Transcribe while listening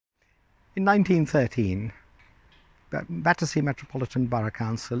In 1913, the Battersea Metropolitan Borough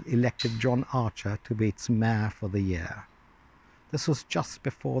Council elected John Archer to be its mayor for the year. This was just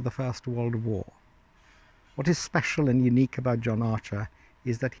before the First World War. What is special and unique about John Archer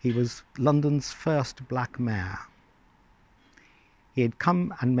is that he was London's first black mayor. He had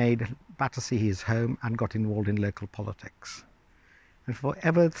come and made Battersea his home and got involved in local politics. And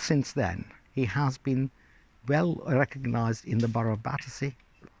ever since then, he has been well recognized in the borough of Battersea.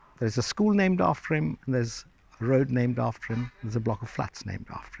 There's a school named after him, and there's a road named after him, there's a block of flats named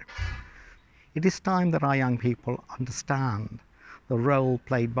after him. It is time that our young people understand the role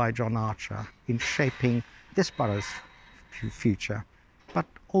played by John Archer in shaping this borough's future, but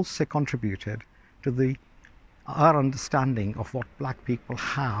also contributed to our understanding of what black people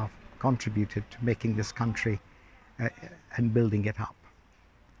have contributed to making this country and building it up.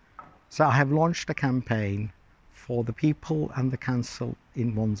 So I have launched a campaign for the people and the council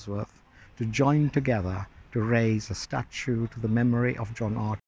in Wandsworth to join together to raise a statue to the memory of John Archer.